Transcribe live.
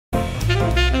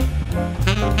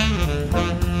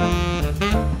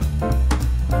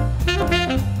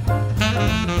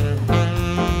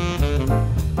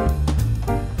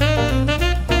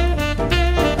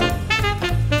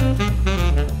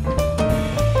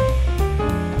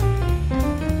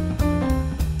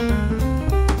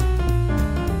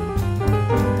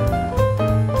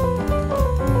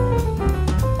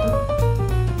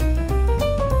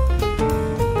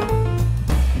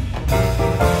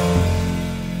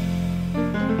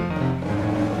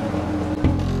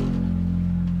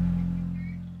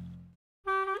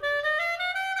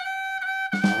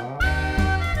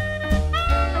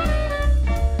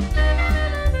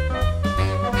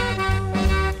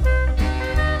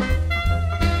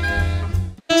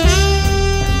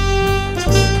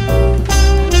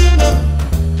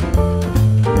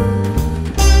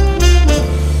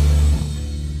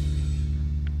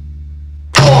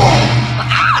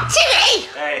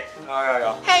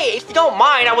hey, if you don't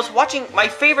mind, I was watching my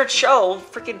favorite show,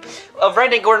 freaking of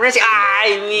Brendan Gordon Ramsay.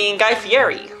 I mean, Guy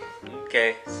Fieri.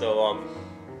 Okay, so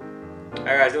how you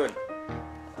guys doing?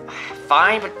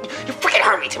 Fine, but you freaking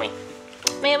hurt me, Timmy.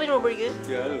 Man, we doing pretty good.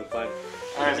 Yeah, I'm doing fine.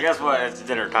 Alright, so guess what? It's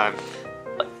dinner time.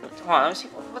 What? Hold on, let me see.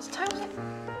 What's the time?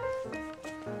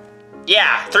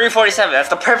 Yeah, 3:47. That's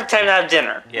the perfect time to have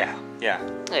dinner. Yeah. Yeah,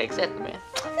 exactly, man.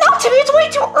 No, Timmy, it's way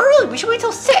too early. We should wait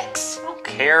till 6. I don't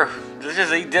care. Let's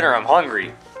just eat dinner. I'm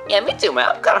hungry. Yeah, me too, man.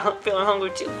 I'm kind of feeling hungry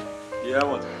too. Yeah, I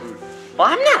want some food. Well,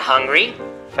 I'm not hungry.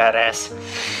 Fat ass.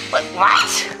 What?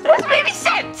 That doesn't make any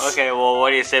sense. Okay, well,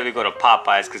 what do you say we go to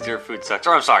Popeyes because your food sucks?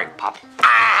 Or I'm sorry,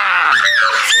 Ah!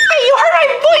 You hurt my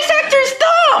voice actor's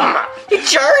thumb! You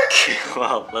jerk!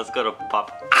 Well, let's go to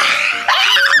Popeyes.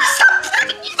 You're so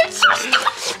stupid!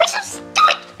 You're so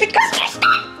stupid! Because you're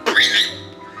stupid!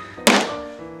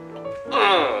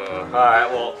 Alright,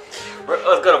 well,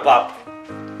 let's go to Pop.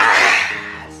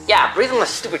 Yeah, breathe on the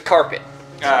stupid carpet.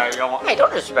 Alright, you don't want... Hey,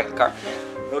 don't disrespect the carpet.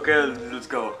 Okay, let's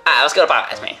go. Let's go to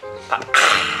Popeyes, man.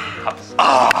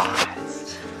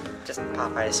 Popeyes. Just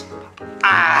Popeyes.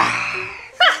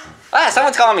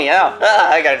 Someone's calling me. Oh,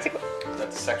 I gotta take. Is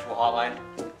that the sexual hotline?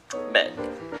 Bet.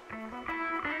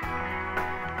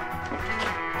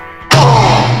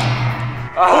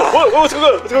 What's going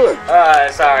on? What's going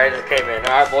on? Sorry, I just came in.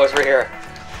 Alright, boys, we're here.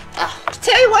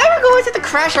 Tell you why we're going to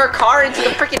crash our car into the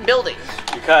freaking building.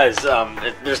 Because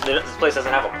this place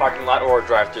doesn't have a parking lot or a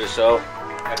drive-thru, so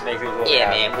that makes it a little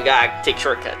man, we gotta take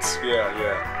shortcuts.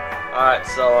 Yeah. Alright,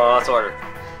 so let's order.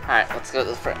 Alright, let's go to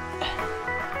the front.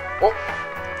 Oh,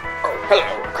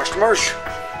 hello, customers.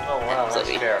 Oh wow, nice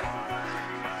chair.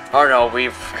 Oh no,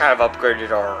 we've kind of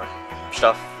upgraded our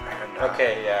stuff. And,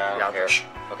 okay, yeah, I don't care.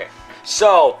 Okay,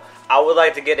 so I would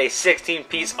like to get a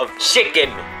 16-piece of chicken.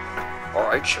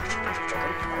 Alright, chicken.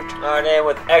 Alright, and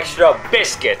with extra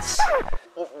biscuits.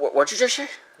 What'd you just say?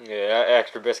 Yeah,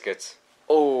 extra biscuits.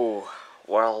 Oh,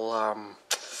 well,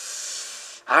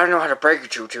 I don't know how to break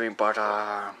it to me, but,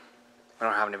 I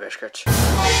don't have any biscuits.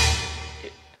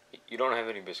 You don't have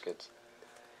any biscuits?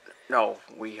 No,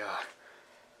 we,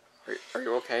 are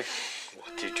you okay?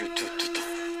 What did you do to the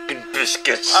f***ing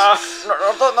biscuits?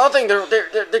 Nothing,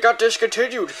 they got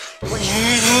discontinued.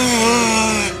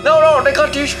 No, they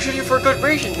got discontinued for a good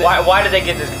reason. Why did they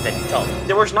get discontinued? Tell me.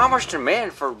 There was not much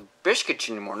demand for biscuits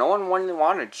anymore. No one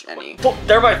wanted any.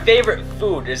 They're my favorite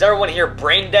food. Is everyone here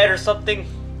brain dead or something?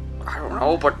 I don't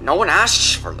know, but no one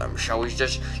asks for them, so we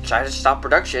just decided to stop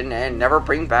production and never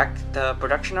bring back the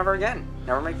production ever again.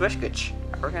 Never make biscuits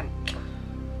ever again.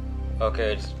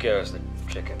 Okay, just give us the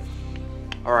chicken.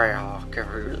 Alright, I'll give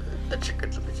her the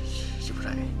chicken. Let me just see what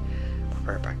I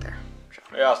prepare back there. So.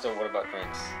 Yeah, also, what about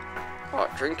drinks? Oh,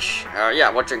 drinks?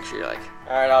 Yeah, what drinks do you like?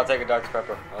 Alright, I'll take a Dr.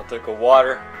 Pepper. I'll take a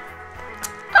water.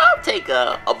 I'll take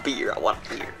a beer. I want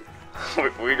a beer.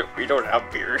 we don't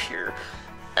have beers here.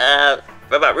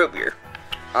 What about root beer?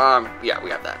 Yeah, we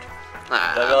have that.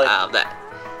 Really? I'll have that.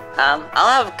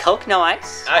 I'll have Coke, no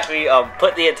ice. Actually,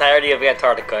 put the entirety of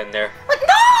Antarctica in there. What? No!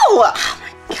 Oh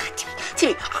my god,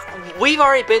 Timmy, we've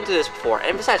already been through this before.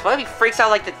 And besides, what if he freaks out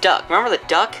like the duck? Remember the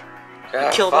duck?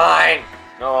 Killed fine. Him.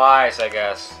 No ice, I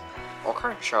guess. What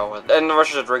kind of show? And the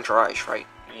rest of the drinks are ice, right?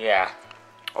 Yeah.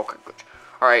 Okay, good.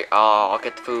 Alright, I'll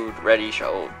get the food ready,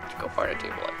 so go find a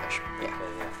table, I guess. Yeah.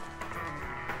 Okay, yeah.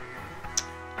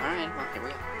 Alright, well, here we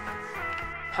go.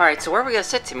 Alright, so where are we gonna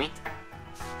sit, Timmy?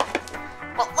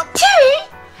 What, Timmy?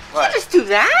 What? You just do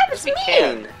that? It's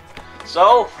mean.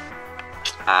 So?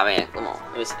 Man, come on.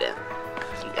 Let me sit down.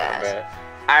 You guys.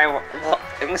 Well,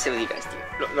 I'm gonna sit with you guys,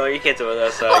 too. No, you can't do it with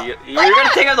us. You're gonna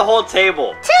take up the whole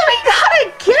table. Timmy, how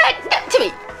did I get it?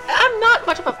 Timmy, I'm not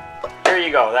much of a... Here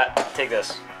you go. Take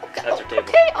this. Okay, that's your table.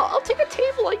 Okay, I'll take a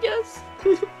table, I guess.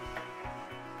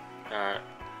 Alright.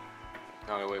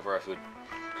 Now we wait for our food.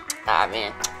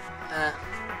 Man.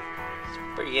 It's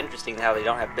pretty interesting how they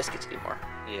don't have biscuits anymore.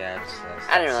 Yeah,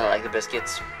 I didn't really like the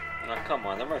biscuits. No, come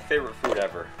on. They're my favorite food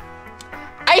ever.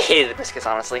 I hated the biscuits,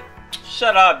 honestly.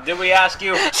 Shut up. Did we ask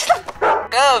you? Shut the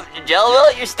f*** up, Jello.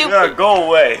 You're stupid. Yeah, go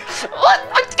away.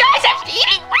 What guys, I'm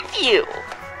eating with you.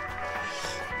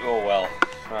 Oh, well.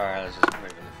 Alright, let's just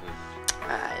wait for the food.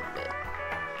 I bet.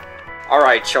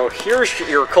 Alright, so here's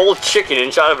your cold chicken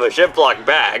inside of a Ziploc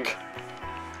bag.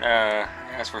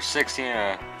 As for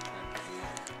 16,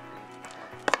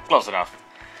 close enough.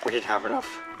 We didn't have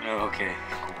enough. Oh, okay,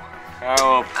 cool.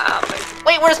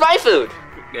 Wait, where's my food?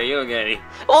 Yeah, you don't get any.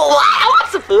 Well, I want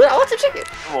some food. I want some chicken.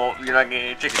 Well, you're not getting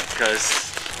any chicken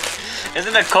because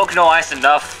isn't a Coke no ice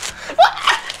enough?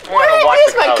 What? Where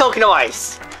is my Coke no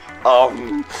ice?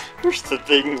 Here's the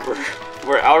thing.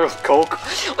 We're out of Coke.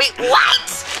 Wait, what?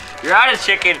 You're out of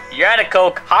chicken. You're out of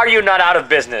Coke. How are you not out of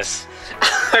business?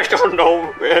 I don't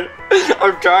know, man.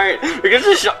 I'm trying. Because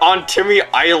it's on Timmy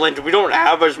Island, we don't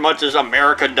have as much as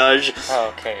America does.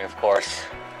 Okay, of course.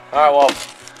 Alright, well,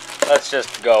 let's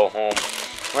just go home.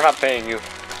 We're not paying you.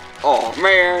 Oh,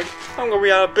 man. I'm gonna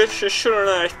be out of business sooner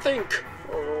than I think.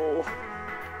 Oh.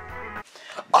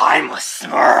 I'm a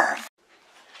Smurf.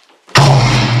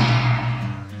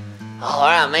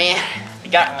 Alright, man.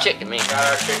 You got chicken, man. Got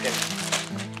our chicken.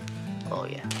 Oh,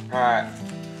 yeah. Alright.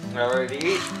 Y'all ready to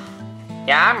eat?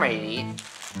 Yeah, I'm ready to eat.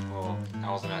 Well,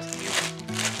 I wasn't asking you.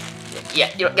 Yeah,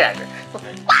 you know, get out of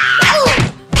here.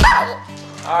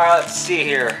 Alright, let's see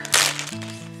here.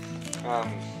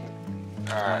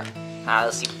 Alright.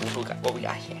 Let's see what we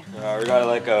got here. We got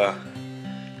like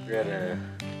we got a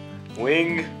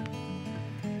wing,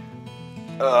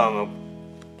 a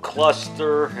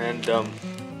cluster, and a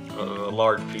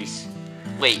large piece.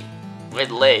 Wait, with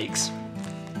legs.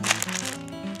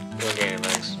 You don't get any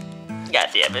legs. God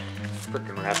damn it.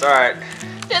 Freaking rats. Alright.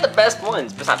 They're the best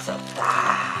ones, besides the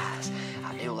thighs.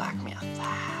 I do like me a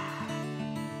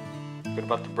thigh. What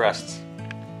about the breasts?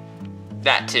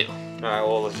 That too. Alright,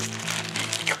 well, let's just...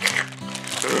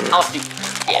 I'll do.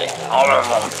 Hey, I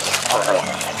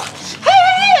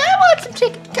want some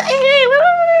chicken. Hey,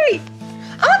 wait.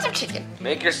 I want some chicken.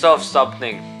 Make yourself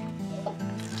something.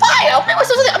 Fine, I'll make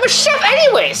myself something. I'm a chef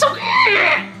anyway, so.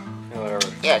 Yeah, whatever.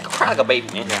 Yeah, cry like a baby,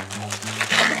 man. Yeah.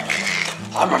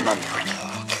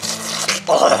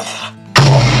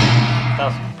 That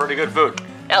was pretty good food.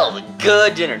 That was a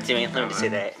good dinner, Timmy. Let me say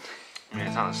that. I mean,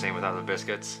 it's not the same without the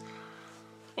biscuits.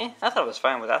 Yeah, I thought it was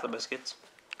fine without the biscuits.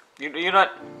 You're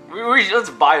not... let's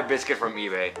buy a biscuit from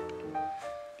eBay.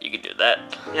 You could do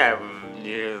that. Yeah,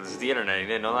 it's the internet. You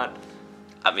didn't know that?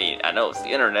 I mean, I know it's the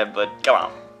internet, but come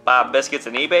on. Buy biscuits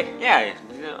on eBay? Yeah,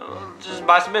 just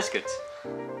buy some biscuits.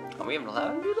 Are we even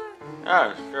allowed to do that?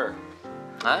 Oh, sure.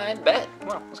 I bet. Come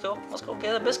on, let's go. Let's go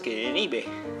get a biscuit on eBay.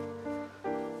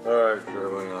 Alright, sure,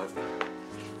 why not?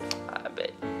 I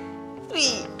bet.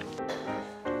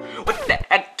 What the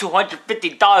heck?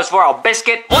 $250 for a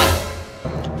biscuit? What?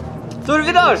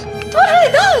 $250?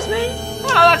 $250, man. Oh,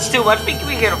 that's too much. We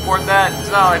can't afford that.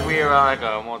 It's not like we are like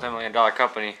a multi-million-dollar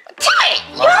company.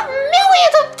 Timmy, you have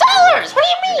millions of dollars. What do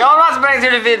you mean? No, I'm not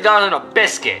spending $250 on a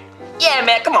biscuit. Yeah,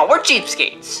 man. Come on, we're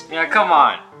cheapskates. Yeah, come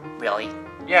on. Really?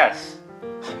 Yes.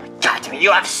 Oh my God, Timmy,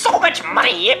 you have so much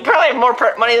money. You probably have more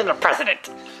money than the president.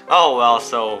 Oh well,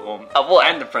 so Of what?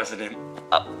 and the president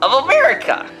Of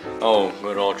America. Oh,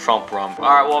 good old Trump rum. All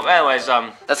right, well, anyways,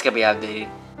 That's gonna be outdated.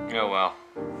 oh well.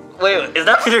 Wait, is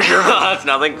that your girl? That's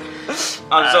nothing.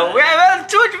 So we have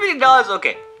 $250.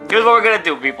 Okay, here's what we're gonna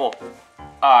do, people.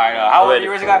 All right, how old are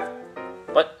you, guy?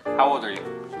 What? How old are you?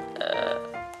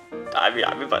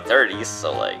 I'm in my 30s,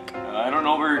 so like. I don't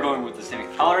know where you're going with this thing.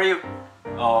 How old are you?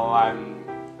 Oh, I'm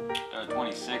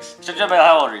 26.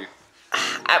 How old are you?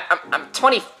 I'm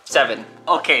 27.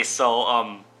 Okay, so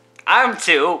I'm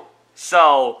 2.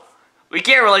 So we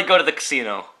can't really go to the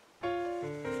casino.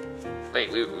 Wait,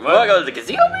 we wanna go to the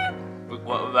casino, man?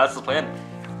 Well, that's the plan.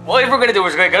 What we're gonna do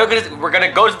is we're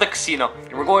gonna go to the casino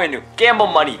and we're going to gamble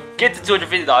money, get the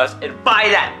 $250, and buy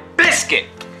that biscuit.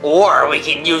 Or we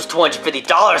can use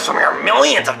 $250 from your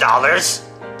millions of dollars.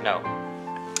 No,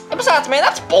 And besides, man,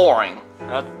 that's boring.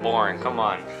 that's boring. Come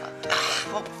on.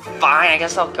 Well, fine, I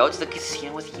guess I'll go to the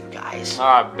casino with you guys.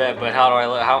 I bet, but how do I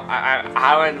look?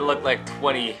 How do I look like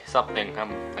 20 something?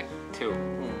 I'm like 2.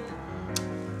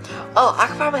 Oh, I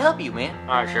can probably help you, man.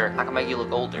 All right, sure. I can make you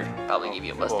look older. Probably give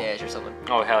you a mustache or something.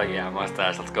 Oh hell yeah,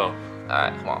 mustache. Let's go.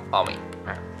 Alright, come on, follow me.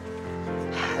 Alright.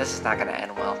 This is not gonna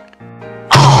end well.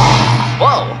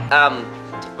 Whoa!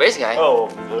 Where's the guy? Oh.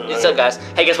 What's up, guys?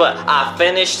 Hey, guess what? I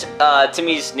finished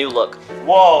Timmy's new look.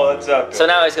 Whoa, what's up? So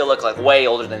now he's gonna look like way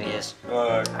older than he is.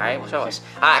 Alright, we'll show us.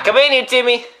 Alright, come in here,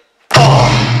 Timmy.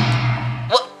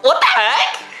 What the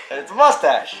heck? It's a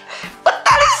mustache. But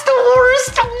that is the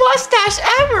worst mustache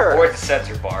ever! Or it's a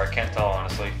sensor bar. I can't tell,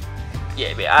 honestly.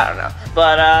 Yeah, I don't know.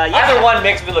 But, yeah. Either one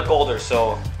makes me look older,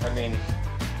 so, I mean,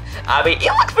 it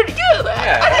looks pretty good.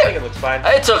 yeah, I think it looks fine.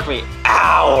 It took me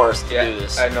hours to do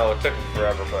this. I know, it took me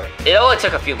forever, but... It only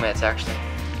took a few minutes, actually.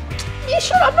 Yeah,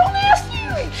 shut up, don't ask you.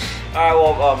 Alright,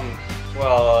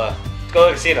 well, let's go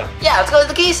to the casino. Yeah, let's go to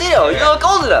the casino. Yeah. You look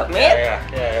old enough, man.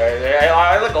 Yeah,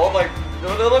 I look old, like, do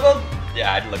I look old?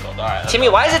 Yeah, I look old, alright. Timmy,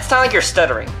 why does it sound like you're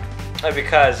stuttering?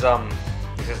 Because,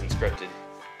 this isn't scripted.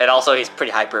 And also, he's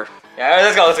pretty hyper. Yeah, alright,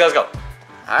 let's go.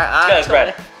 Alright, Let's go,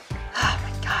 Brad. Oh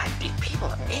my God, these people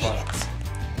are idiots.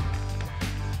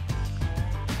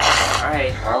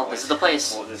 Alright, well, this is the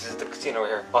place. Well, this is the casino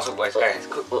here. Also, guys,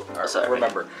 Sorry.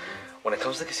 remember, when it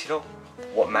comes to the casino,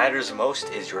 What matters most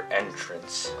is your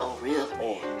entrance. Oh, really?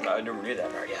 Oh, I never knew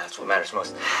that. Yeah, that's what matters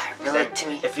most. Really, Then,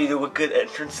 Timmy? if you do a good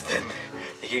entrance, then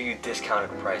they give you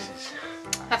discounted prices.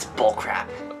 That's bullcrap.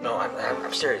 No,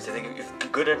 I'm serious. I think if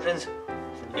good entrance,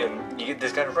 you get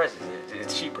discounted prices.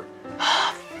 It's cheaper.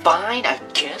 Fine, I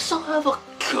guess I'll have a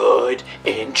good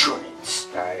entrance.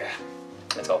 Alright, yeah.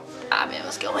 Let's go. Ah, man,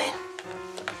 let's go in.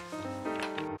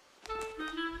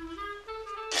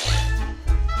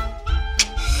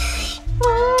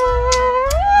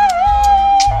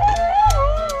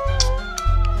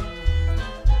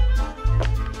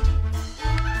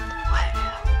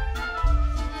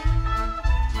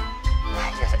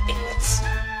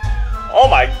 Oh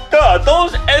my god,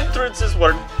 those entrances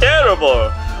were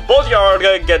terrible. Both of y'all are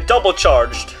gonna get double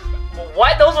charged.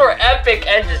 What? Those were epic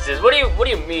entrances. What do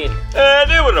you mean?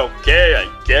 They were okay, I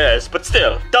guess, but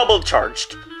still, double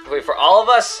charged. Wait, for all of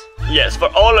us? Yes, for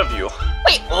all of you.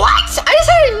 Wait, what? I just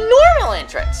had a normal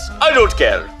entrance. I don't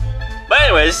care. But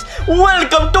anyways,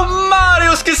 welcome to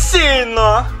Mario's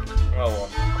Casino. Oh,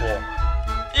 cool.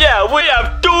 Yeah, we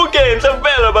have 2 games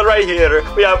available right here.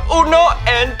 We have Uno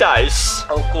and Dice.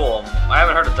 Oh, cool. I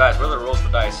haven't heard of dice. What are the rules for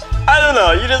dice? I don't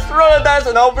know, you just roll a dice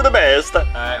and hope for the best.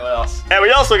 Alright, what else? And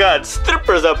we also got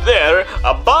strippers up there,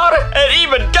 a bar, and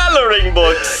even coloring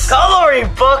books. Coloring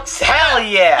books? Hell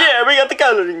yeah! Yeah, we got the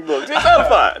coloring books. It's all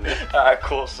fun. Alright,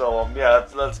 cool. So, yeah,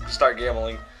 let's start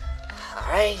gambling.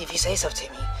 Alright, if you say so,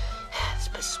 Timmy. This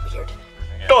place is weird.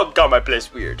 Don't call my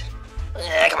place weird.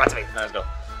 Come on, Timmy. Let's go.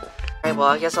 Alright, well,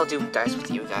 I guess I'll do dice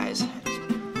with you guys.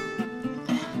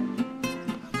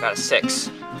 Got a 6.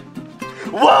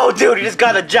 Whoa, dude, you just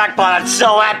got the jackpot. That's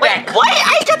so epic. Wait, what?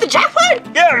 I got the jackpot?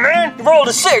 Yeah, man, you rolled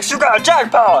a 6. You got a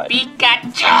jackpot.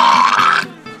 Pikachu!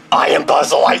 I am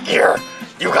Buzz Lightyear.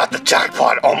 You got the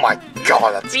jackpot. Oh my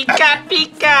god, that's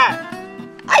Pika!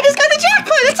 I just got the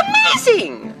jackpot! That's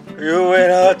amazing! You win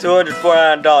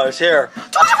 $249 here.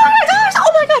 $249!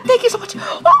 Oh my god, thank you so much!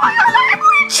 Oh my god, I'm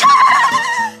rich!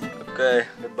 Okay,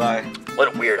 goodbye. What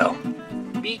a weirdo.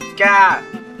 Pika.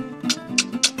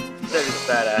 That is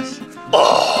badass.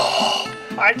 Oh,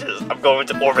 I'm going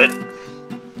to orbit. I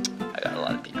got a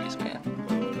lot of peepees, man.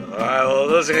 Alright, well,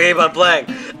 let's keep on playing.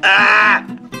 Ah! Oh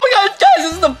my god, guys,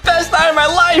 this is the best night of my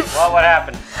life! What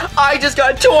happened? I just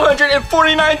got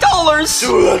 $249!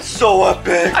 Dude, that's so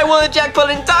epic! I won a jackpot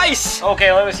in dice!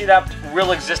 Okay, let me see that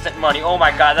real existent money. Oh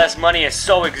my god, this money is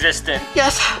so existent.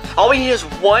 Yes, all we need is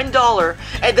 $1,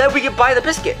 and then we can buy the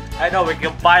biscuit. I know, we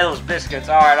can buy those biscuits.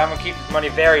 Alright, I'm gonna keep this money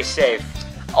very safe.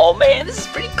 Oh man, this is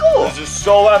pretty cool. This is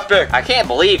so epic! I can't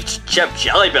believe Chip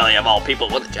Jellybelly of all people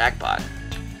won the jackpot.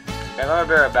 Okay, let me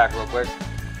be right back real quick.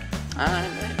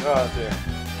 Alright. Oh, dear.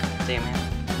 Damn, man.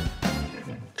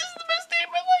 This is the best day of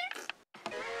my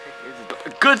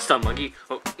life. Good stuff, monkey.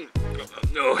 Oh,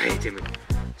 hey, Timmy.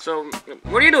 So,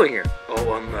 what are you doing here?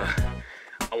 Oh,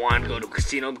 I wanted to go to a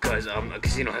casino because a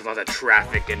casino has lots of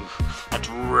traffic and that's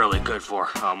really good for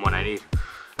what I need.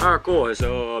 Alright, cool.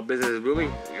 So, business is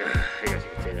booming. I guess you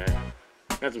can say that.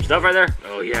 Got some stuff right there?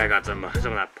 Oh yeah, I got some of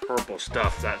that purple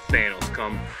stuff that Thanos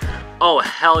come. Oh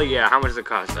hell yeah! How much does it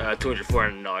cost?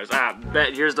 $249. Ah,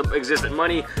 bet. Here's the existent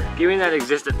money. Give me that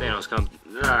existent Thanos come.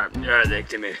 Alright,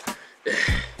 Timmy.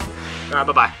 Alright,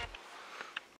 bye bye.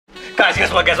 Guys,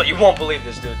 guess what? Guess what? You won't believe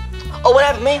this, dude. Oh, what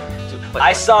happened, man?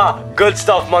 I saw Good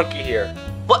Stuff Monkey here.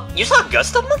 What? You saw Good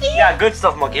Stuff Monkey? Yeah, Good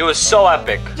Stuff Monkey. It was so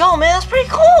epic. Yo, man, that's pretty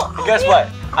cool. Oh, Guess man. what?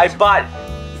 I bought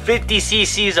 50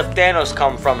 cc's of Thanos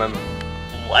come from him.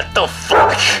 What the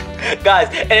fuck? Guys,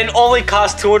 and it only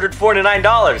cost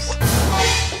 $249.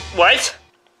 What?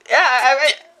 Yeah,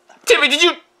 Timmy, did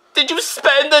you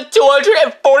spend the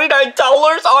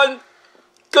 $249 on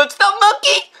Good Stuff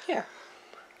Monkey? Yeah.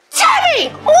 Timmy,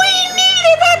 we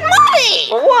needed that money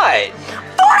For what?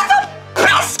 for the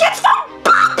biscuits from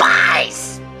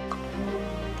Popeyes.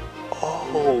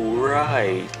 Oh,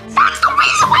 right. That's the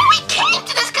reason why we came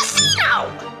to this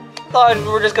casino. Thought we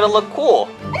were just gonna look cool.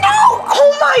 No!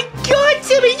 Oh my god,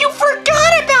 Timmy, you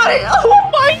forgot about it! Oh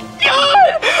my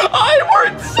god! I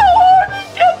worked so hard to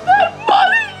get that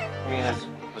money! I mean,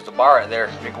 there's the bar right there.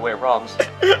 Drink away your problems.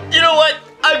 You know what?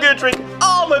 I'm gonna drink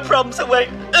all my problems away.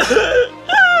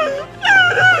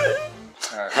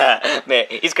 Man,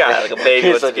 he's kind of like a baby.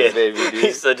 He's such a baby, dude.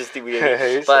 He's such a stupid baby.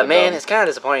 He's But so man, dumb. it's kind of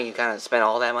disappointing you kind of spent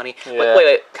all that money. Yeah.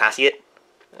 Wait, can I see it?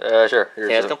 Sure. Yeah,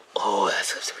 let's go. Oh, that's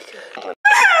supposed to be good.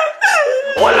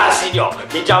 Hola, senor.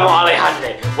 Me llamo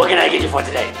Alejandro. What can I get you for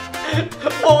today?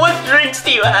 Well, what drinks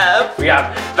do you have? We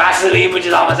have Vaseline, which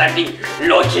is almost empty,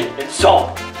 lotion, and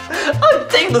soap. I'll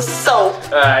take the soap.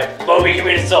 Alright, Bobby, give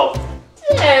me the soap.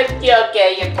 Okay.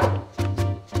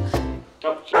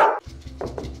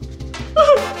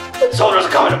 Soap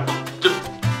doesn't come in a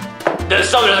The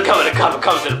sub doesn't come in a cup. It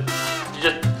comes in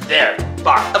just there.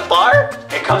 Bar. A bar?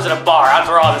 It comes in a bar.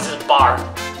 After all, this is a bar.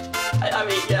 I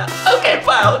mean, yeah. Okay,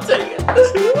 fine, I'll take it.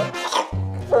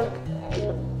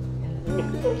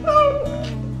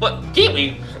 What,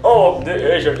 Timmy? Oh,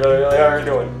 hey, how are you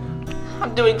doing?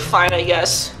 I'm doing fine, I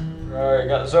guess. Alright,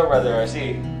 got the soap right there, I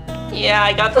see. Yeah,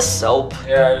 I got the soap.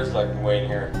 Yeah, I just like waiting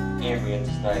here. Ambience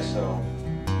is nice, so.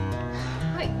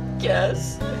 I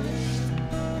guess.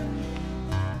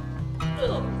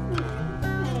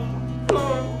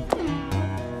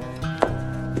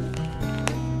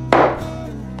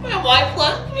 My wife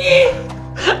left me.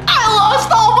 I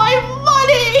lost all my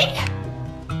money.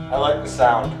 I like the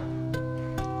sound.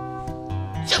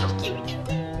 Shut up, Timmy.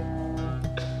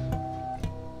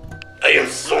 I am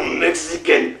so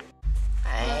Mexican.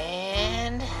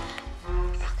 And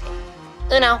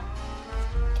Uno.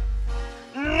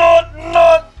 Not.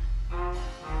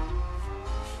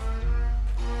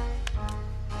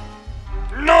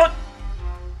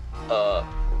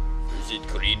 Is it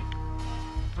green?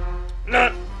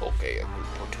 Not. Okay, I will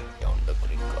put down the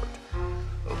green card.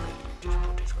 Okay, just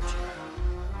put it right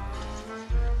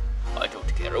here. I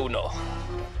don't care. Uno.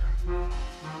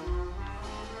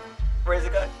 Where's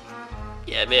it going?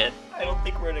 Yeah, man. I don't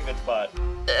think we're in a good spot.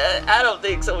 I don't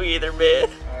think so either, man.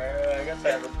 Alright, I guess I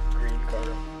have a green card.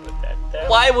 Put that down.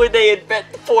 Why would they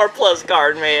invent the 4+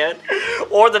 card, man?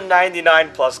 Or the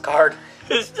 99+ card.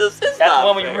 It's just, it's That's not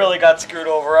when we fair. really got screwed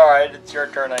over. Alright, it's your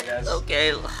turn, I guess.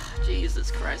 Okay, Jesus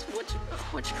Christ,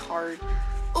 which card?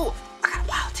 Oh, I got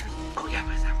wow, Timmy. Oh, yeah,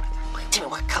 put it down. Wait, Timmy,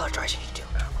 what color do I need to do?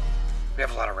 We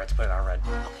have a lot of reds. Put it on red.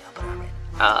 Okay, I'll put it on red.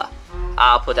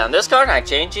 I'll put down this card and I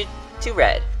change it to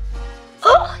red.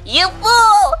 Oh, you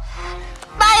fool!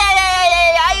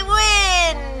 I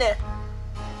win!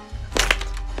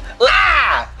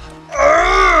 Ah!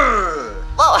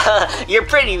 Well, you're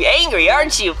pretty angry,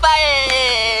 aren't you?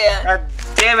 Bye! God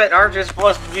damn it, aren't you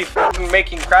supposed to be fucking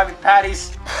making Krabby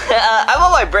Patties? I'm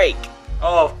on my break.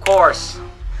 Oh, of course.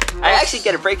 I actually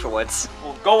get a break for once.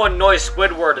 Well, go annoy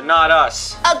Squidward and not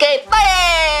us. Okay,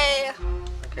 bye!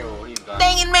 Okay, well, he's gone.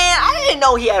 Dang it, man, I didn't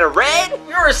know he had a red.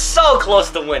 You were so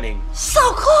close to winning. So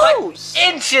close.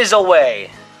 Inches away.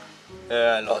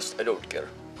 I lost. I don't care.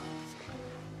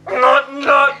 Not.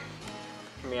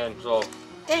 Man, so.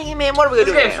 Dang it, man, what are we This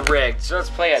gonna do game's now? rigged, so let's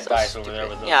play at So dice over stupid. there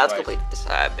with those Yeah, let's go dice. play this.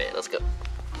 I bet. Let's go.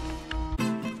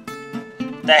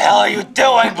 The hell are you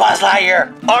doing, Buzz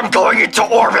Lightyear? I'm going into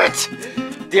orbit.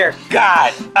 Dear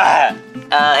God.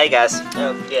 Hey guys.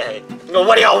 Yeah. Hey. Well,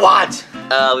 what do y'all want?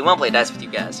 We won't play dice with you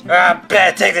guys.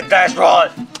 Bet. Take the dice roll.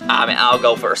 Man, I'll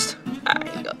go first. Alright,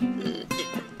 here you go.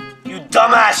 You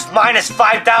dumbass. Minus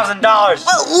 $5,000.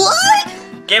 What?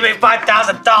 Give me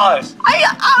 $5,000.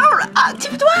 I don't.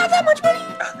 Tim, do I have that much money?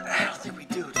 I don't think we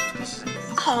do, dude.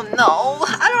 Oh no,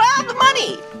 I don't have the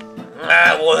money.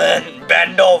 Well then,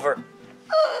 bend over.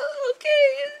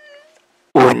 Okay.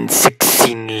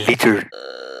 116 liter.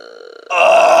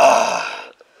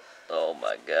 Oh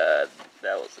my god,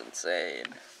 that was insane.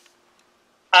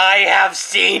 I have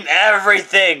seen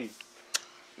everything.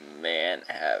 Man,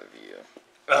 have you?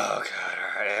 Oh God!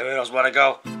 All right, anyone else want to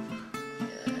go?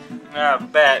 Yeah.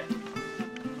 Bet.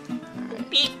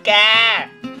 Pika!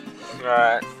 All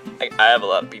right. I have a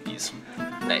lot of peepees.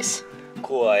 Nice.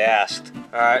 Cool. I asked.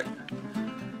 All right.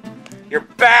 You're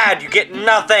bad. You get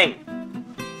nothing.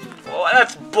 Well,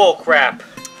 that's bullcrap.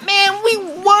 Man, we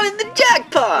wanted the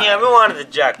jackpot! Yeah, we wanted the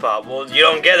jackpot. Well, you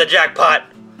don't get the jackpot.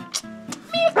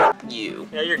 You.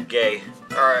 Yeah, you're gay.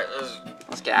 All right.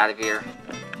 Let's get out of here.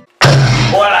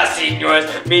 Hola,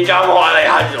 señores. Me llamo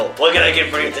Alejandro. What can I get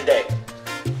for you today?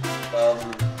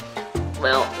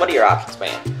 Well, what are your options,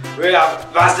 man? We have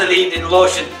Vaseline and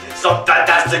lotion. Some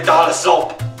fantastic dollar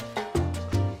soap.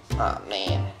 Oh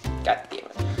man, god damn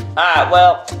it. Alright,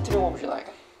 well, tell me what would you like?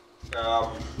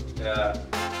 Yeah.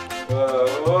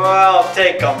 Well,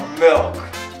 take a milk.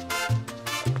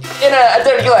 In a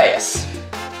dirty glass.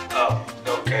 Oh,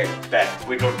 okay. Bet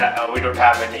we don't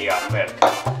have any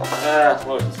milk.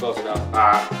 Lotion's close enough.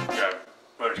 Yeah.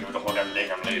 We'll just give it the whole damn thing.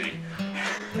 I'm lazy.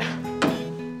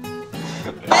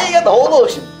 Man, you got the whole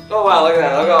lotion. Oh wow, look at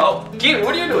that. Look at Keaton,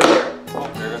 what are you doing here? Oh,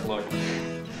 there's lotion.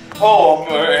 Oh,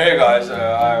 hey guys.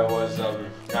 I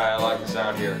like the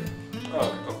sound here.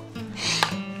 Oh.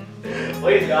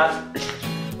 Please, guys.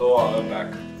 Oh, I'm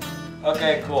back.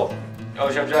 Okay, cool. Oh,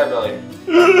 Chef Jai Belly.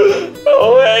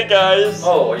 Oh, hey guys.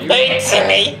 Oh, are you? Hey,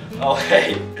 Timmy. Oh,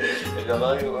 hey. Why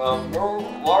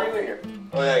are you in here?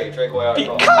 Oh, yeah, you drank away our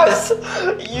phone. Because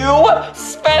you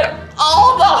spent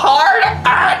all the hard-earned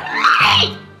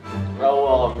money. Oh,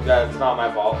 well, that's not my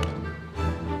fault.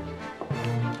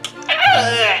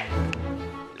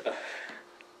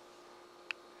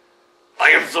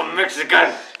 some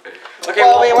Mexican. Okay,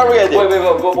 well, wait, what are we gonna do? Wait,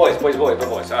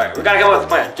 boys. All right, we gotta come up with a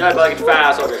plan. Just like it's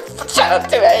fast over here. Shut up,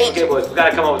 Timmy. Okay, boys, we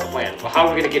gotta come up with a plan. How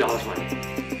are we gonna get all this money?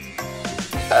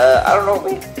 I don't know.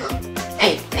 Wait.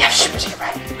 Hey, they have strippers here,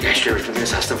 right? Yeah, sure. We're gonna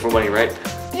ask them for money, right?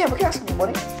 Yeah, we can ask them for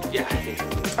money. Yeah, I think.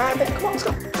 All right, man, come on, let's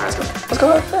go. All right, let's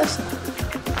go fast.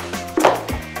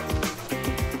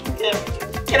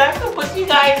 Can I come with you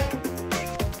guys?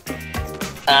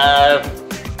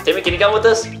 Timmy, can you come with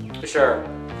us? Sure.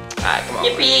 Alright, come on.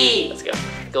 Yippee! Let's go.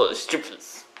 Go to the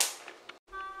strippers.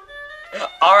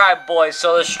 Alright, boys,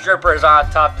 so the strippers on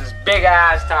top of this big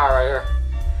ass tower right here.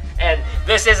 And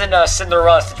this isn't a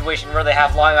Cinderella situation where they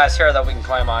have long ass hair that we can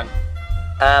climb on.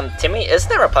 Timmy, isn't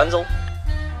there Rapunzel?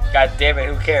 God damn it,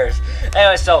 who cares?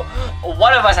 Anyway, so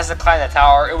one of us has to climb the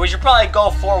tower, and we should probably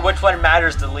go for which one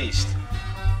matters the least.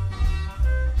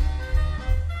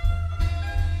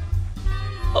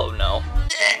 Oh no.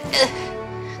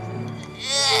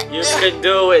 You can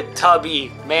do it,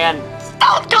 Tubby, man.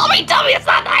 Don't call me Tubby, it's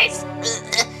not nice.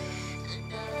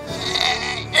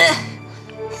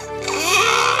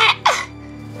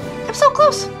 I'm so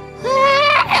close. Ow,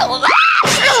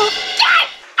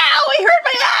 I hurt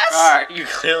my ass. Alright, you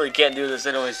clearly can't do this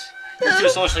anyways. You're too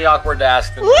socially awkward to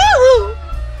ask them.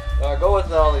 Go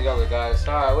with all the other guys.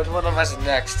 Alright, which one of us is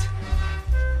next?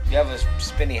 You have a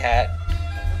spinny hat.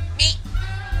 Me.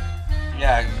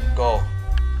 Yeah, go.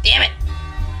 Damn it.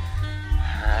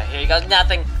 Here goes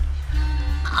nothing.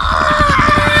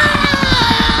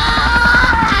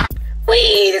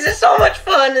 Wee, this is so much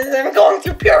fun. I'm going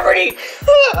through puberty.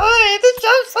 I hate this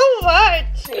job so much.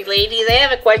 Hey, ladies, I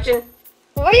have a question.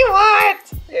 What do you want?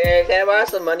 Can I borrow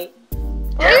some money?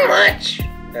 How much?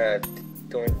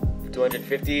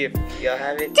 250 if y'all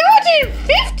have it.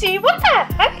 250? What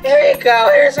the heck? There you go.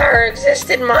 Here's our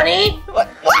existing money. What?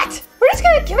 We're just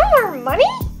gonna give him our money?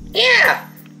 Yeah.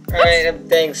 All right.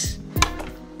 Thanks.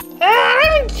 I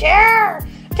don't even care.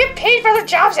 Get paid for the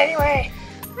jobs anyway.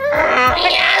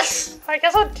 Yes. I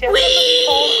guess I'll do it.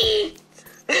 Wee.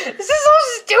 This is so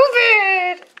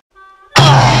stupid.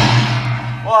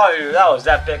 Whoa, that was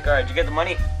epic. Alright, did you get the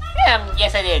money?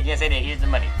 Yes, I did. Here's the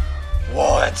money.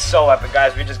 Whoa, that's so epic,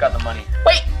 guys. We just got the money.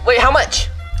 Wait. How much?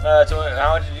 How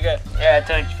much did you get? Yeah,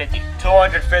 $250.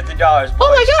 $250, boys.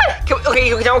 Oh my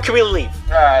God. Can we leave?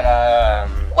 Alright,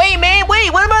 Wait, man.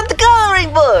 Wait. What about the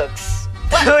coloring books?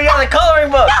 Oh, yeah, the coloring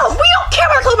book. No, we don't care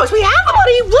about the coloring books. We have the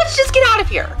money. Let's just get out of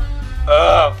here.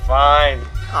 Oh, fine.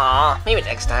 Aw, maybe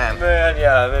next time. Man,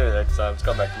 yeah, maybe next time. Let's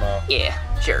come back tomorrow. Yeah,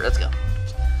 sure. Let's go.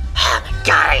 Oh my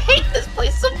God, I hate this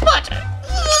place so much.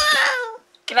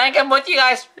 Can I come with you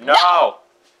guys? No.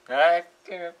 Okay.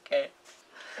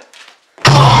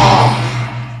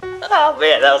 Oh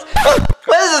man, that was.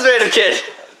 What is this random kid?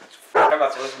 I'm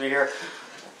not supposed to be here.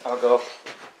 I'll go.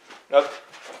 Nope.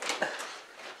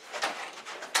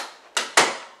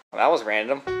 Well, that was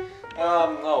random.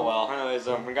 Oh well. Anyways,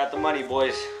 we got the money,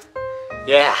 boys.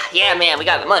 Yeah, man, we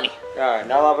got the money. Alright,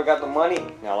 now that we got the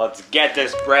money, now let's get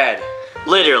this bread.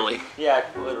 Literally. Yeah,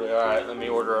 literally. Alright, let me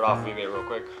order it off of eBay real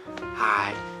quick.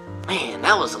 Alright. Man,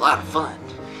 that was a lot of fun.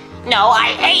 No,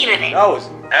 I hated it. That was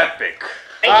epic.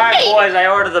 Alright, boys, I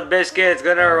ordered the biscuit. It's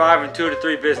gonna arrive in 2 to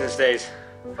 3 business days.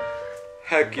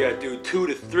 Heck yeah, dude. 2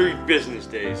 to 3 business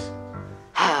days.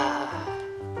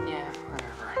 Yeah,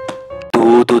 whatever.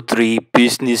 2 to 3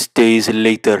 business days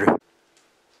later.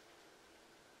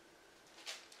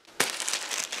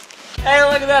 Hey,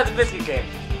 look at that. The biscuit came.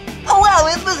 Oh wow,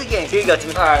 it's Biscuit game. Here you go,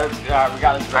 Timmy. Alright, we got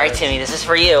this bread. Alright, Timmy, this is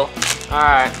for you.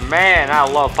 Alright, man, I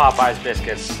love Popeyes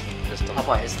biscuits. Just the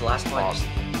Popeye is the last one.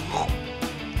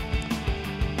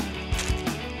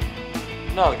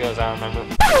 not as good as I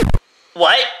remember.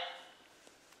 What?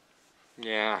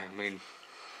 Yeah, I mean,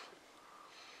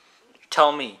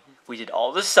 Tell me, we did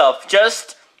all this stuff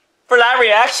just for that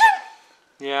reaction?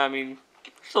 yeah, I mean,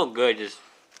 still good. Just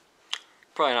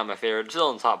probably not my favorite. Still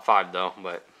in the top 5 though,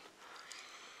 but.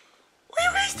 We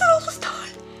wasted all this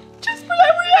time just for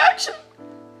that reaction.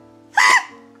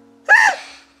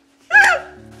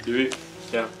 TV?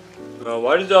 Yeah.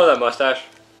 Why did you have that mustache?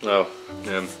 Oh,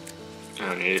 yeah. I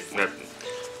don't need it. There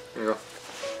you go.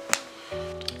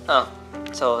 Oh,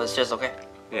 so it's just okay?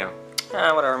 Yeah.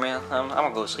 Whatever, man. I'm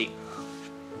gonna go to sleep.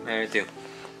 Me too.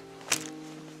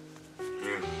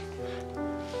 I'm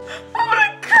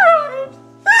gonna cry.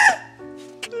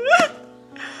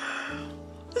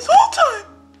 This whole time,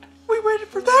 we waited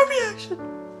for that reaction.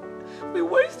 We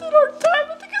wasted our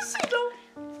time at the casino.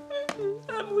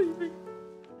 I'm leaving.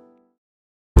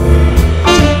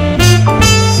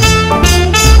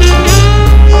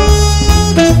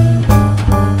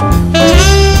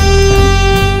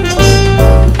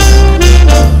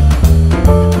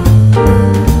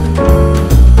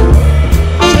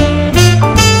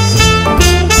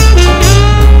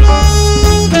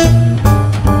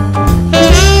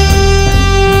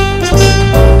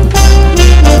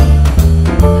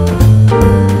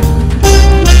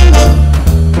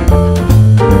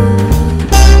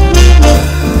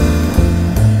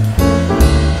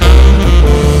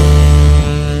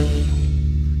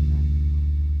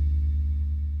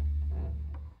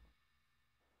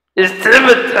 It's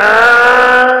Timmy time!